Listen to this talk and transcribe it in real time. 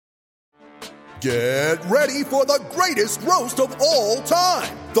Get ready for the greatest roast of all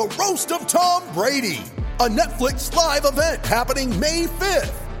time, the Roast of Tom Brady, a Netflix live event happening May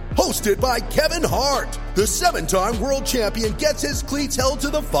 5th. Hosted by Kevin Hart, the 7-time world champion gets his cleats held to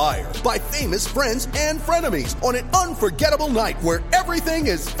the fire by famous friends and frenemies on an unforgettable night where everything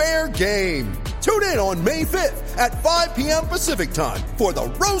is fair game. Tune in on May 5th at 5 p.m. Pacific time for the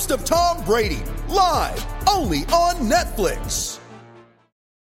Roast of Tom Brady, live only on Netflix.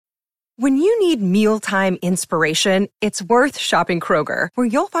 When you need mealtime inspiration, it's worth shopping Kroger, where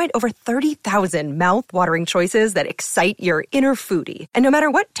you'll find over 30,000 mouth-watering choices that excite your inner foodie. And no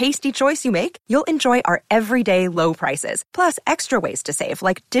matter what tasty choice you make, you'll enjoy our everyday low prices, plus extra ways to save,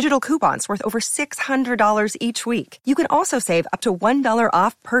 like digital coupons worth over $600 each week. You can also save up to $1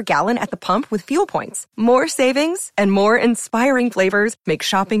 off per gallon at the pump with fuel points. More savings and more inspiring flavors make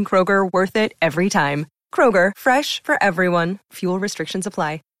shopping Kroger worth it every time. Kroger, fresh for everyone. Fuel restrictions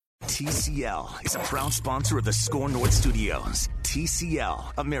apply. TCL is a proud sponsor of the Score North Studios.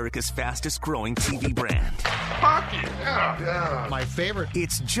 TCL, America's fastest growing TV brand. Hockey, yeah. My favorite.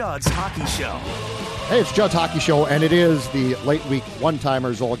 It's Judd's Hockey Show. Hey, it's Judd's Hockey Show, and it is the late week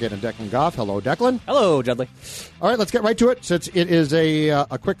one-timers, Olga and Declan Goff. Hello, Declan. Hello, Judley. All right, let's get right to it, since it is a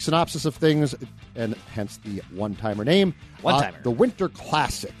quick synopsis of things, and hence the one-timer name. One-timer. The Winter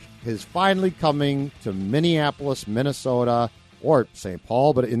Classic is finally coming to Minneapolis, Minnesota, or St.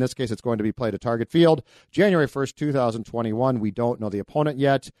 Paul, but in this case, it's going to be played at Target Field. January 1st, 2021. We don't know the opponent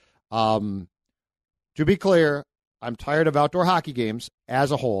yet. To be clear, I'm tired of outdoor hockey games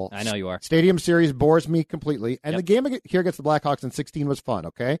as a whole. I know you are. Stadium series bores me completely, and the game here against the Blackhawks in 16 was fun,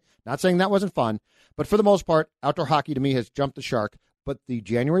 okay? Not saying that wasn't fun, but for the most part, outdoor hockey to me has jumped the shark. But the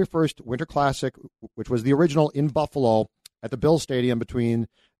January 1st Winter Classic, which was the original in Buffalo at the Bills Stadium between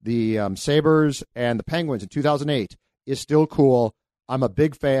the Sabres and the Penguins in 2008, is still cool. I'm a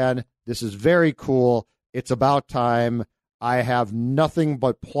big fan. This is very cool. It's about time. I have nothing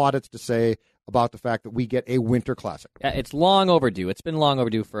but plaudits to say about the fact that we get a Winter Classic. Yeah, it's long overdue. It's been long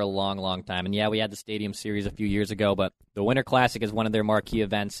overdue for a long, long time. And yeah, we had the Stadium Series a few years ago, but the Winter Classic is one of their marquee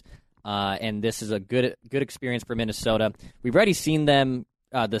events, and this is a good experience for Minnesota. We've already seen them,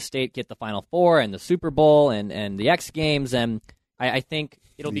 the state, get the Final Four and the Super Bowl and the X Games, and I think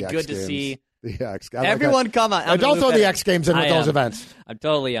it'll be good to see. The X. Everyone come on. Don't throw the X Games in with those events. I'm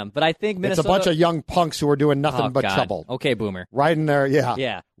totally But I think Minnesota... It's a bunch of young punks who are doing nothing but trouble. Okay, Boomer. Riding their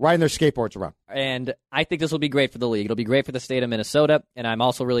skateboards around. And I think this will be great for the league. It'll be great for the state of Minnesota, and I'm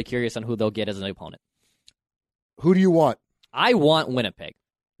also really curious on who they'll get as an opponent. Who do you want? I want Winnipeg.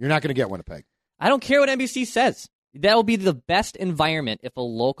 You're not going to get Winnipeg. I don't care what NBC says. That will be the best environment if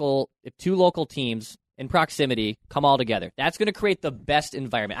two local teams in proximity come all together. That's going to create the best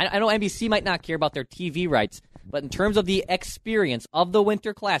environment. I know NBC might not care about their TV rights, but in terms of the experience of the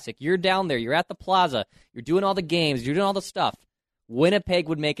Winter Classic, you're down there, you're at the plaza, you're doing all the games, you're doing all the stuff. Winnipeg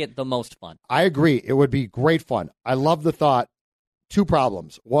would make it the most fun. I agree. It would be great fun. I love the thought. Two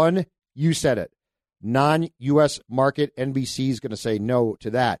problems. One, you said it. Non-U.S. market NBC is going to say no to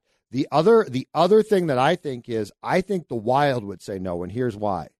that. The other thing that I think is, I think the Wild would say no, and here's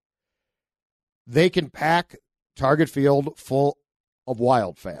why. They can pack Target Field full of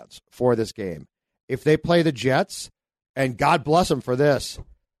Wild fans for this game. If they play the Jets, and God bless them for this,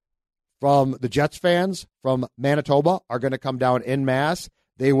 from the Jets fans from Manitoba are going to come down en masse.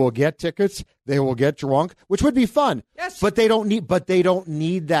 They will get tickets. They will get drunk, which would be fun. Yes. But they don't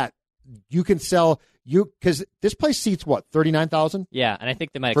need that. You can sell because this place seats what, 39,000? Yeah, and I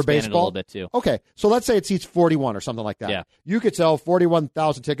think they might for expand baseball? it a little bit too. Okay, so let's say it seats 41 or something like that. Yeah. You could sell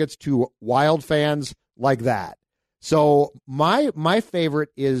 41,000 tickets to Wild fans like that. So my favorite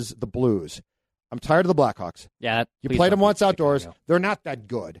is the Blues. I'm tired of the Blackhawks. Yeah, you played them once outdoors. They're not that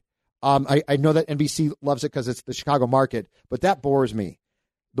good. I know that NBC loves it because it's the Chicago market, but that bores me.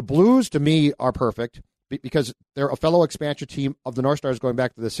 The Blues, to me, are perfect because they're a fellow expansion team of the North Stars going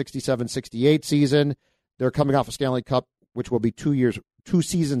back to the 67-68 season. They're coming off a Stanley Cup, which will be 2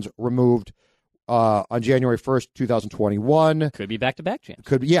 seasons removed on January 1st, 2021. Could be back-to-back champs.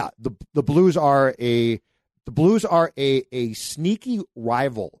 Could be, yeah. The Blues are a sneaky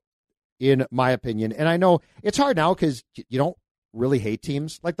rival, in my opinion. And I know it's hard now because you don't really hate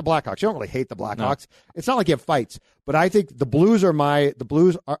teams like the Blackhawks. You don't really hate the Blackhawks. No. It's not like you have fights. But I think the Blues are my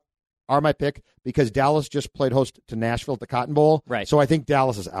pick because Dallas just played host to Nashville at the Cotton Bowl. Right. So I think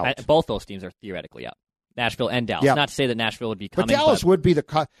Dallas is out. Both those teams are theoretically out. Nashville and Dallas. Yeah. Not to say that Nashville would be coming. But Dallas would be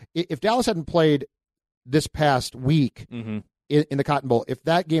if Dallas hadn't played this past week in the Cotton Bowl, if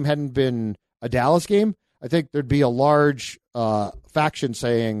that game hadn't been a Dallas game, I think there'd be a large faction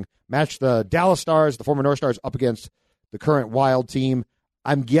saying, match the Dallas Stars, the former North Stars, up against the current Wild team.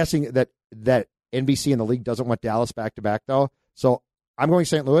 I'm guessing that NBC and the league doesn't want Dallas back-to-back, though. So I'm going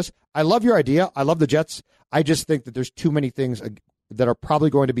St. Louis. I love your idea. I love the Jets. I just think that there's too many things that are probably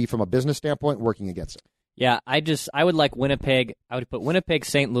going to be, from a business standpoint, working against it. Yeah, I would like Winnipeg. I would put Winnipeg,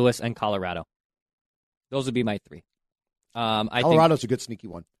 St. Louis, and Colorado. Those would be my three. Colorado's a good sneaky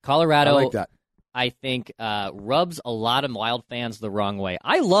one. Colorado, I like that. I think rubs a lot of Wild fans the wrong way.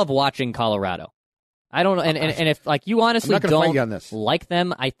 I love watching Colorado. I don't know, and if like you honestly don't on this. like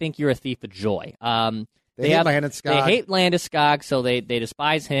them, I think you're a thief of joy. They hate Landeskog. They hate Landeskog, so they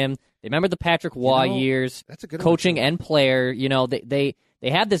despise him. They remember the Patrick Waugh years, that's a good coaching and player. They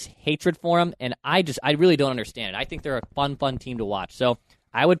have this hatred for him, and I really don't understand it. I think they're a fun team to watch. So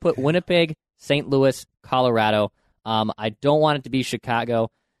I would put Winnipeg, St. Louis, Colorado. I don't want it to be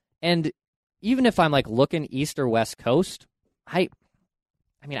Chicago, and even if I'm like looking East or West Coast, I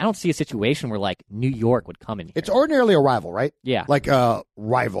don't see a situation where like New York would come in here. It's ordinarily a rival, right? Yeah. Like a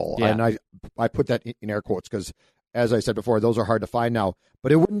rival. Yeah. And I put that in air quotes because, as I said before, those are hard to find now.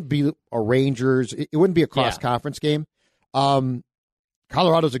 But it wouldn't be a Rangers. It wouldn't be a cross-conference game.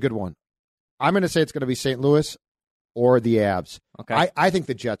 Colorado's a good one. I'm going to say it's going to be St. Louis or the Avs. Okay. I think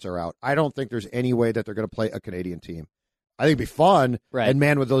the Jets are out. I don't think there's any way that they're going to play a Canadian team. I think it'd be fun. Right. And,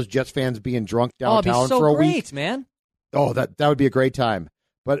 man, with those Jets fans being drunk downtown it'd be so for a great, week. man. Oh, that would be a great time.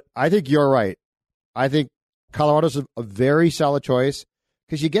 But I think you're right. I think Colorado's a very solid choice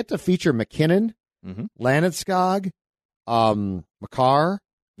because you get to feature McKinnon, Landeskog, Makar.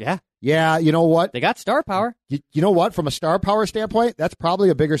 Yeah. Yeah, you know what? They got star power. You know what? From a star power standpoint, that's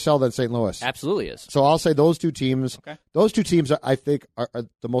probably a bigger sell than St. Louis. Absolutely is. So I'll say those two teams. Okay. Those two teams, I think, are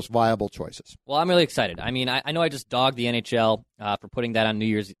the most viable choices. Well, I'm really excited. I mean, I know I just dogged the NHL for putting that on New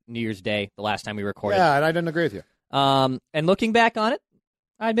Year's Day, the last time we recorded. Yeah, and I didn't agree with you. And looking back on it,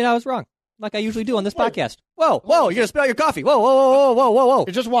 I admit I was wrong, like I usually do on this podcast. Whoa, you're going to spill out your coffee. Whoa.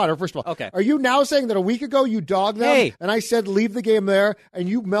 It's just water, first of all. Okay. Are you now saying that a week ago you dogged them and I said leave the game there and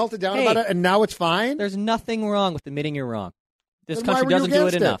you melted down about it and now it's fine? There's nothing wrong with admitting you're wrong. This Then country why were you doesn't do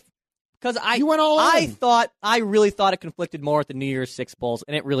it against enough. Because you went all in. I really thought it conflicted more with the New Year's Six Bowls,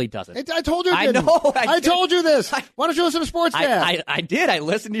 and it really doesn't. I told you it didn't. I know. I told you this. Why don't you listen to Sports Dad? I did. I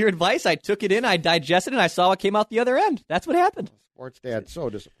listened to your advice. I took it in. I digested it, and I saw what came out the other end. That's what happened. Sports Dad, so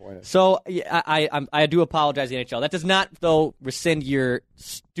disappointed. So I do apologize to the NHL. That does not, though, rescind your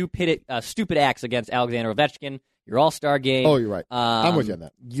stupid acts against Alexander Ovechkin, your All-Star game. Oh, you're right. I'm with you on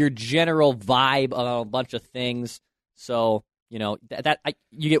that. Your general vibe on a bunch of things. So, you know,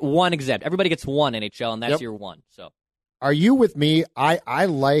 you get one exempt. Everybody gets one NHL, and that's your one. So, are you with me? I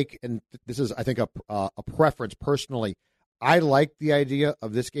like, and this is, I think, a preference personally. I like the idea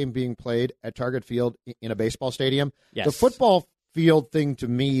of this game being played at Target Field in a baseball stadium. Yes. The football field thing to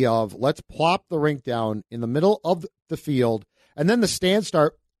me of let's plop the rink down in the middle of the field, and then the stands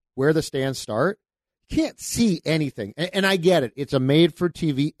start where the stands start. You can't see anything. And I get it. It's a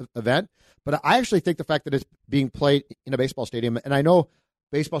made-for-TV event. But I actually think the fact that it's being played in a baseball stadium, and I know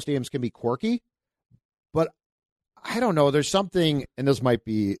baseball stadiums can be quirky, but I don't know. There's something, and this might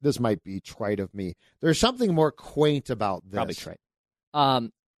be trite of me. There's something more quaint about this. Probably trite.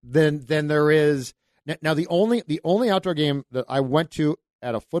 Than there is now. The only outdoor game that I went to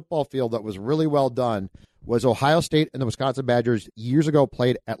at a football field that was really well done was Ohio State and the Wisconsin Badgers years ago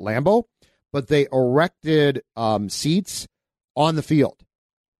played at Lambeau, but they erected seats on the field.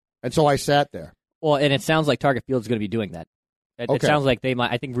 And so I sat there. Well, and it sounds like Target Field is going to be doing that. It sounds like they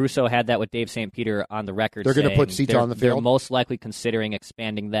might. I think Russo had that with Dave St. Peter on the record. They're going to put seats on the field. They're most likely considering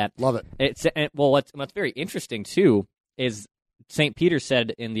expanding that. Love it. What's very interesting too is St. Peter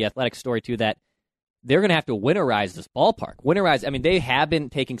said in the Athletic story too that they're going to have to winterize this ballpark. Winterize. I mean, they have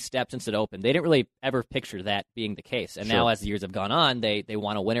been taking steps since it opened. They didn't really ever picture that being the case, and now as the years have gone on, they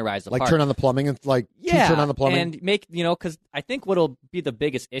want to winterize the park. Like turn on the plumbing and turn on the plumbing and make because I think what'll be the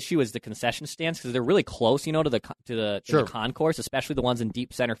biggest issue is the concession stands because they're really close, to the concourse, especially the ones in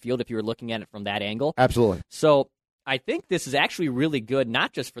deep center field. If you were looking at it from that angle, absolutely. So I think this is actually really good,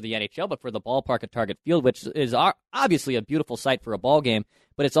 not just for the NHL, but for the ballpark at Target Field, which is obviously a beautiful site for a ball game.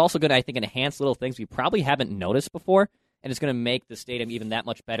 But it's also going to, I think, enhance little things we probably haven't noticed before, and it's going to make the stadium even that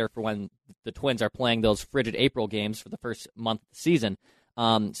much better for when the Twins are playing those frigid April games for the first month of the season.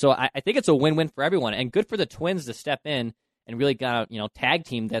 So I think it's a win-win for everyone, and good for the Twins to step in and really tag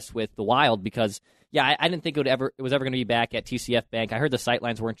team this with the Wild because, I didn't think it was ever going to be back at TCF Bank. I heard the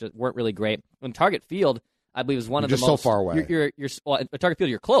sightlines weren't really great. When Target Field, I believe, is one of the most... You're so far away. You're at Target Field,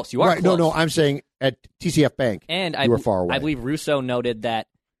 you're close. You are right. close. No, I'm saying at TCF Bank, and you were far away. I believe Russo noted that,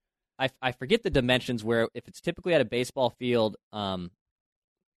 I forget the dimensions where if it's typically at a baseball field,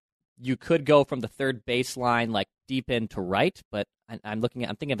 you could go from the third baseline like deep in to right, but I'm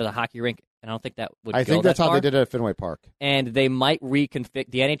thinking of the hockey rink, and I don't think that would. I think that's that how far. they did it at Fenway Park. And they might reconfigure.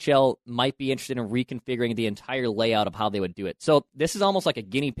 The NHL might be interested in reconfiguring the entire layout of how they would do it. So this is almost like a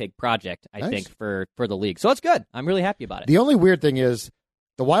guinea pig project, I think, for the league. So it's good. I'm really happy about it. The only weird thing is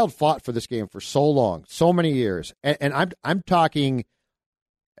the Wild fought for this game for so long, so many years, and I'm talking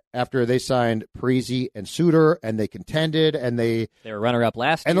after they signed Parise and Suter, and they contended, and they were runner-up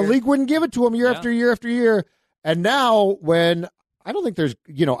last year. And the league wouldn't give it to them year after year after year. And now when I don't think there's,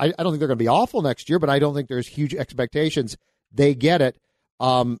 I don't think they're going to be awful next year, but I don't think there's huge expectations. They get it.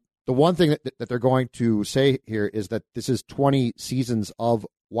 The one thing that they're going to say here is that this is 20 seasons of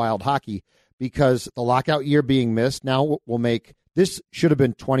Wild hockey, because the lockout year being missed now will make this should have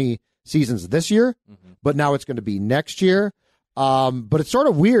been 20 seasons this year, but now it's going to be next year. But it's sort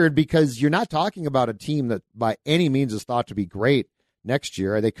of weird because you're not talking about a team that by any means is thought to be great next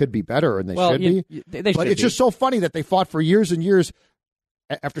year. They could be better, and they should be. But it's just so funny that they fought for years and years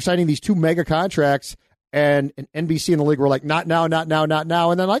after signing these 2 mega contracts, and NBC and the league were like, not now, not now, not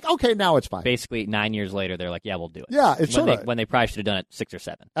now. And then like, okay, now it's fine. Basically, 9 years later, they're like, yeah, we'll do it. Yeah, it's when they probably should have done it 6 or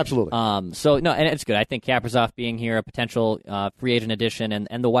 7. Absolutely. So, no, and it's good. I think Kaprizov being here, a potential free agent addition,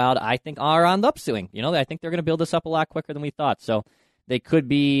 and the Wild, I think, are on the upswing. I think they're going to build this up a lot quicker than we thought. So they could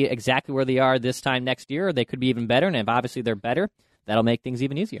be exactly where they are this time next year, or they could be even better. And if obviously they're better, that'll make things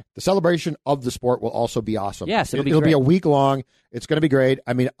even easier. The celebration of the sport will also be awesome. Yes, it'll be a week long. It's going to be great.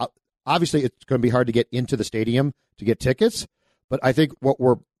 I mean, obviously, it's going to be hard to get into the stadium to get tickets, but I think what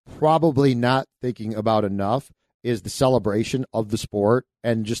we're probably not thinking about enough is the celebration of the sport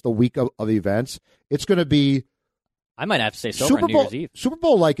and just the week of events. It's going to be. I might have to say Super Bowl, New Year's Eve. Super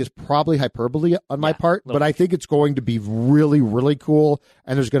Bowl-like is probably hyperbole on my part, but I think it's going to be really, really cool,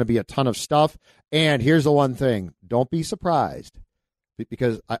 and there's going to be a ton of stuff. And here's the one thing. Don't be surprised,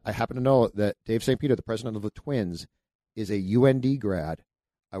 because I happen to know that Dave St. Peter, the president of the Twins, is a UND grad.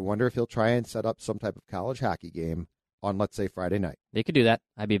 I wonder if he'll try and set up some type of college hockey game on, let's say, Friday night. They could do that.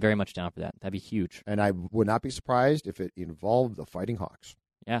 I'd be very much down for that. That'd be huge. And I would not be surprised if it involved the Fighting Hawks.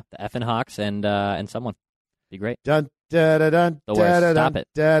 Yeah, the effing Hawks and someone. Be great. Dun, da, da, dun, the worst. Stop it.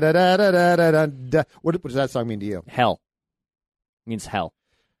 Da, da, da, da, da, da, da. What does that song mean to you? Hell. It means hell.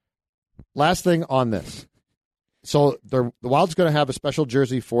 Last thing on this. So the Wild's going to have a special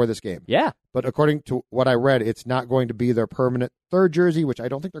jersey for this game. Yeah. But according to what I read, it's not going to be their permanent third jersey, which I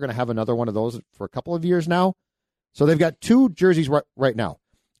don't think they're going to have another one of those for a couple of years now. So they've got 2 jerseys right now.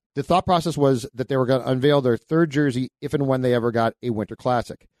 The thought process was that they were going to unveil their third jersey if and when they ever got a Winter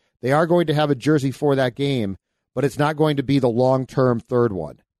Classic. They are going to have a jersey for that game, but it's not going to be the long-term third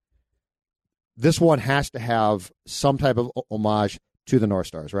one. This one has to have some type of homage to the North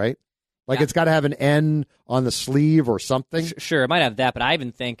Stars, right? Like It's got to have an N on the sleeve or something. Sure, it might have that, but I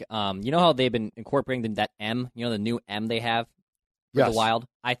even think, you know how they've been incorporating that M, the new M they have for the Wild?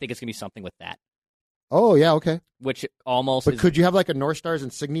 I think it's going to be something with that. Oh, yeah, okay. Which almost But could you have like a North Stars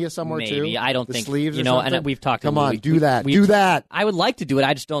insignia somewhere too? Maybe. I don't the think. Sleeves or and something? we've talked Come about on, do that. I would like to do it.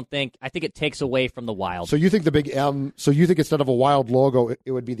 I just don't think. I think it takes away from the Wild. So you think the big M, so you think instead of a Wild logo,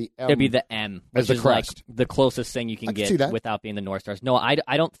 it would be the M? It'd be the M, which as the is crest. like the closest thing you can get without being the North Stars. No, I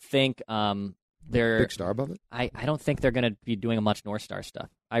don't think they're. Big star above it? I don't think they're going to be doing much North Star stuff.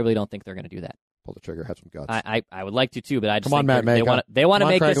 I really don't think they're going to do that. Pull the trigger, have some guts. I would like to too, but I just Come on, think Matt, they want to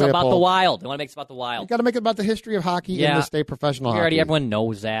make Craig, this about the Wild. They want to make this about the Wild. You got to make it about the history of hockey in the state professional hockey. Everyone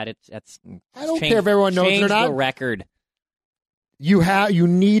knows that. I don't care if everyone knows it or not. The record. You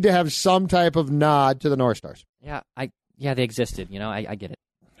need to have some type of nod to the North Stars. Yeah, they existed. I get it.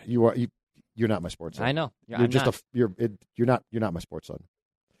 You're not my sports son. I know. You're just you're not my sports son.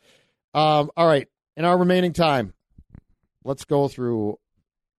 All right. In our remaining time, let's go through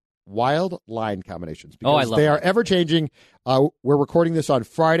Wild line combinations. Because I love they are ever changing. We're recording this on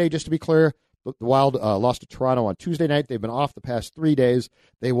Friday, just to be clear. The Wild lost to Toronto on Tuesday night. They've been off the past 3 days.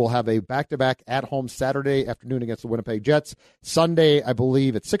 They will have a back-to-back at-home Saturday afternoon against the Winnipeg Jets. Sunday, I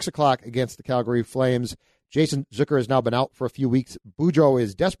believe, at 6 o'clock against the Calgary Flames. Jason Zucker has now been out for a few weeks. Boudreau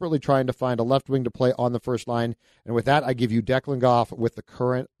is desperately trying to find a left wing to play on the first line. And with that, I give you Declan Goff with the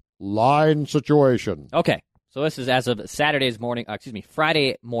current line situation. Okay. So this is as of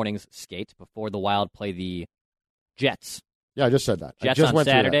Friday morning's skate before the Wild play the Jets. Yeah, I just said that. Jets I just on went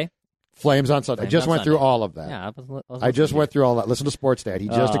Saturday. Flames on Sunday. I just went through all of that. Yeah, I just went through all that. Listen to Sports Dad. He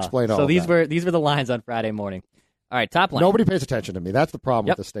just explained all of that. So these were the lines on Friday morning. All right, top line. Nobody pays attention to me. That's the problem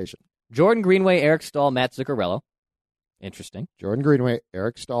with the station. Jordan Greenway, Eric Stahl, Matt Zuccarello. Interesting. Jordan Greenway,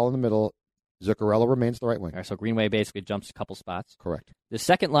 Eric Stahl in the middle. Zuccarello remains the right wing. All right, so Greenway basically jumps a couple spots. Correct. The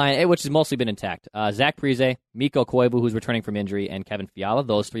second line, which has mostly been intact, Zach Parise, Mikko Koivu, who's returning from injury, and Kevin Fiala.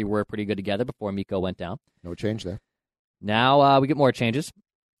 Those 3 were pretty good together before Mikko went down. No change there. Now we get more changes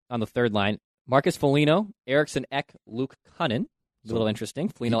on the third line. Marcus Foligno, Eriksson Ek, Luke Kunin. A little interesting.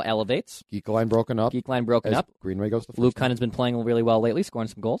 Foligno elevates. Geek line broken up. Greenway goes to Luke Kunin's been playing really well lately, scoring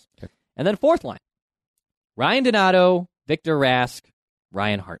some goals. Okay. And then fourth line. Ryan Donato, Victor Rask,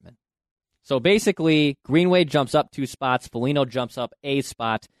 Ryan Hartman. So basically, Greenway jumps up 2 spots, Foligno jumps up a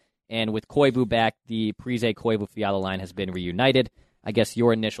spot, and with Koivu back, the Parise Koivu Fiala line has been reunited. I guess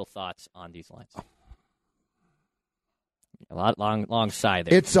your initial thoughts on these lines. A lot long side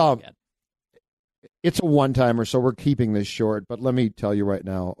there. It's a one-timer, so we're keeping this short, but let me tell you right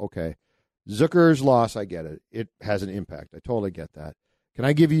now, okay, Zucker's loss, I get it. It has an impact. I totally get that. Can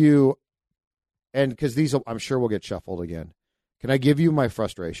I give you, and because these I'm sure will get shuffled again, can I give you my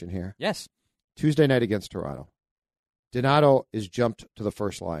frustration here? Yes. Tuesday night against Toronto. Donato is jumped to the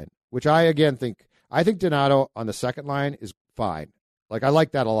first line, which I think Donato on the second line is fine. Like, I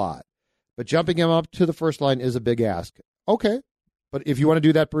like that a lot. But jumping him up to the first line is a big ask. Okay. But if you want to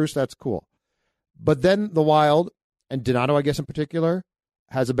do that, Bruce, that's cool. But then the Wild, and Donato, I guess in particular,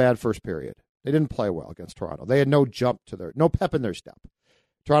 has a bad first period. They didn't play well against Toronto. They had no pep in their step.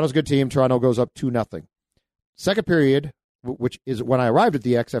 Toronto's a good team. Toronto goes up 2-0. Second period, which is when I arrived at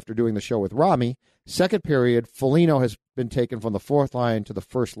the X after doing the show with Rami, second period, Foligno has been taken from the fourth line to the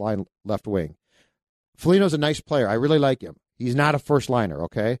first line left wing. Foligno's a nice player. I really like him. He's not a first liner,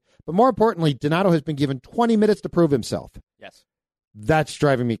 okay? But more importantly, Donato has been given 20 minutes to prove himself. Yes. That's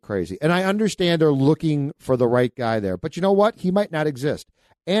driving me crazy. And I understand they're looking for the right guy there. But you know what? He might not exist.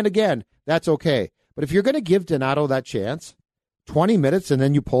 And again, that's okay. But if you're going to give Donato that chance, 20 minutes and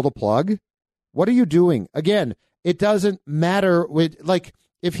then you pull the plug, what are you doing? Again, it doesn't matter.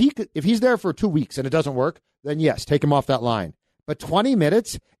 If he's there for 2 weeks and it doesn't work, then yes, take him off that line. But 20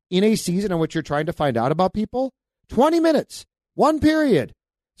 minutes in a season in which you're trying to find out about people, 20 minutes, one period.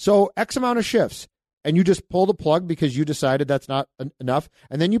 So X amount of shifts. And you just pull the plug because you decided that's not enough.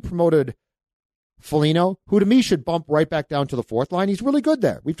 And then you promoted Foligno, who to me should bump right back down to the fourth line. He's really good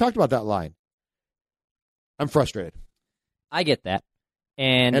there. We've talked about that line. I'm frustrated. I get that.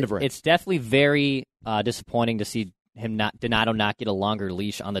 And it's definitely very disappointing to see Donato not get a longer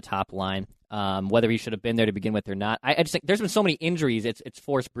leash on the top line, whether he should have been there to begin with or not. I just think there's been so many injuries, it's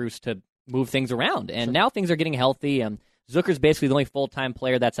forced Bruce to move things around. And now things are getting healthy. Zucker's basically the only full-time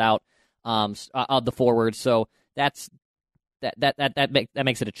player that's out. Of the forwards, so that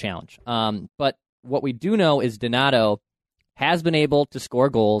makes it a challenge. But what we do know is Donato has been able to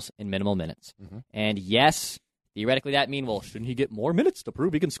score goals in minimal minutes, and yes, theoretically that means, well, shouldn't he get more minutes to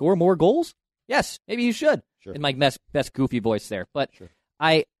prove he can score more goals? Yes, maybe he should. Sure. In my best goofy voice there, but sure.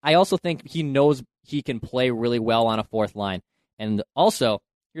 I also think he knows he can play really well on a fourth line, and also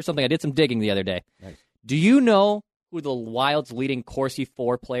here's something I did some digging the other day. Nice. Do you know who the Wild's leading Corsi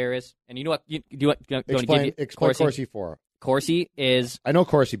 4 player is? And you know what? Explain Corsi 4. Corsi is... I know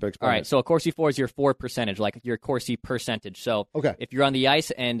Corsi, but explain all right, so a Corsi 4 is your 4 percentage, like your Corsi percentage. So if you're on the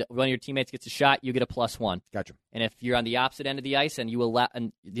ice and one of your teammates gets a shot, you get a +1. Gotcha. And if you're on the opposite end of the ice and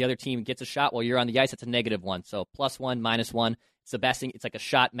and the other team gets a shot while you're on the ice, it's a -1. So +1, -1. It's the best thing. It's like a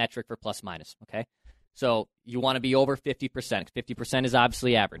shot metric for +-, okay? So you want to be over 50%. 50% is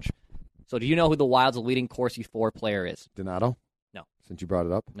obviously average. So do you know who the Wild's leading Corsi 4 player is? Donato? No. Since you brought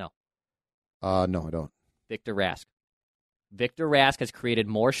it up? No. No, I don't. Victor Rask. Victor Rask has created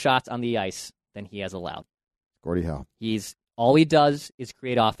more shots on the ice than he has allowed. Gordie Howe. All he does is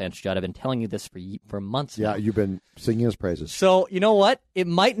create offense, Judd. I've been telling you this for months now. Yeah, you've been singing his praises. So, you know what? It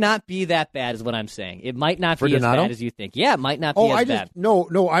might not be that bad is what I'm saying. It might not be as bad as you think. Yeah, it might not be as bad.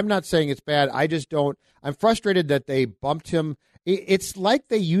 No, I'm not saying it's bad. I just don't. I'm frustrated that they bumped him. It's like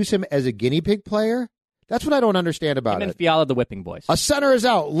they use him as a guinea pig player. That's what I don't understand about it. Him and Fiala, the whipping boys. A center is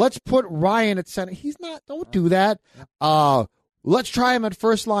out. Let's put Ryan at center. He's not. Don't do that. Let's try him at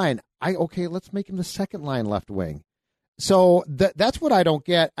first line. Let's make him the second line left wing. So that's what I don't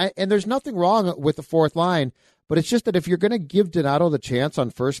get. And there's nothing wrong with the fourth line, but it's just that if you're going to give Donato the chance on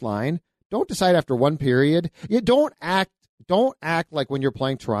first line, don't decide after one period. Don't act like when you're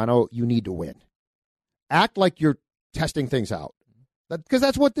playing Toronto, you need to win. Act like you're testing things out, because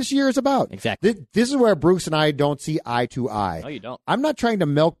that's what this year is about. Exactly. This is where Bruce and I don't see eye to eye. No, you don't. I'm not trying to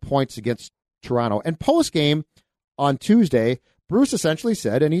milk points against Toronto. And post-game on Tuesday, Bruce essentially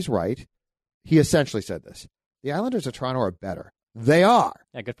said, and he's right, he essentially said this: the Islanders of Toronto are better. They are.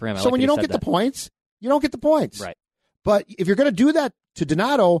 Yeah, good for him. So when you don't get the points, you don't get the points. Right. But if you're going to do that to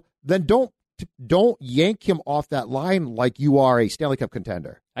Donato, then don't yank him off that line like you are a Stanley Cup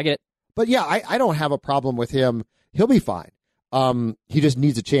contender. I get it. But yeah, I don't have a problem with him. He'll be fine. He just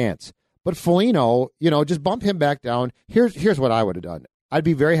needs a chance. But Foligno, just bump him back down. Here's what I would have done. I'd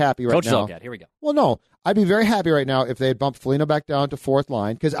be very happy right Coach now. Zulgad, here we go. Well, no, I'd be very happy right now if they had bumped Foligno back down to fourth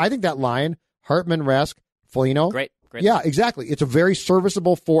line, because I think that line, Hartman, Rask, Foligno. Great. Yeah, exactly. It's a very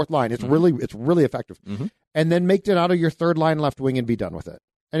serviceable fourth line. It's really effective. And then make it out of your third line left wing and be done with it.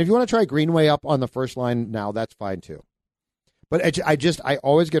 And if you want to try Greenway up on the first line now, that's fine too. But I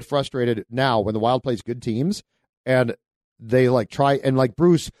always get frustrated now when the Wild plays good teams and they like try, and like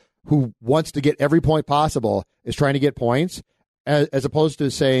Bruce, who wants to get every point possible, is trying to get points as opposed to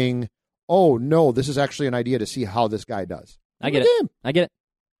saying, oh no, this is actually an idea to see how this guy does. I get it.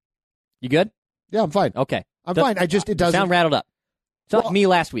 You good? Yeah, I'm fine. Okay. I'm fine. It doesn't sound rattled up. It's like me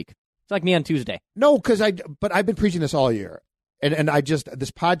last week. It's like me on Tuesday. No, but I've been preaching this all year. And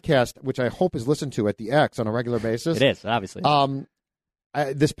this podcast, which I hope is listened to at the X on a regular basis. It is, obviously.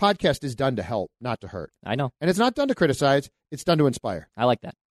 This podcast is done to help, not to hurt. I know. And it's not done to criticize. It's done to inspire. I like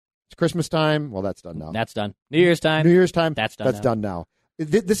that. It's Christmas time. Well, that's done now. That's done. New Year's time. That's done now.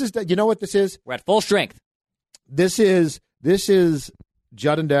 This is, you know what this is? We're at full strength. This is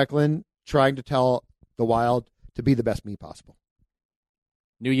Judd and Declan trying to tell the Wild to be the best me possible.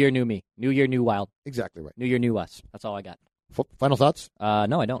 New year, new me. New year, new Wild. Exactly right. New year, new us. That's all I got. Final thoughts? No, I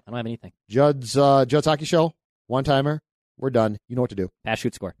don't. I don't have anything. Judd's Hockey Show, one-timer. We're done. You know what to do. Pass,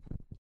 shoot, score.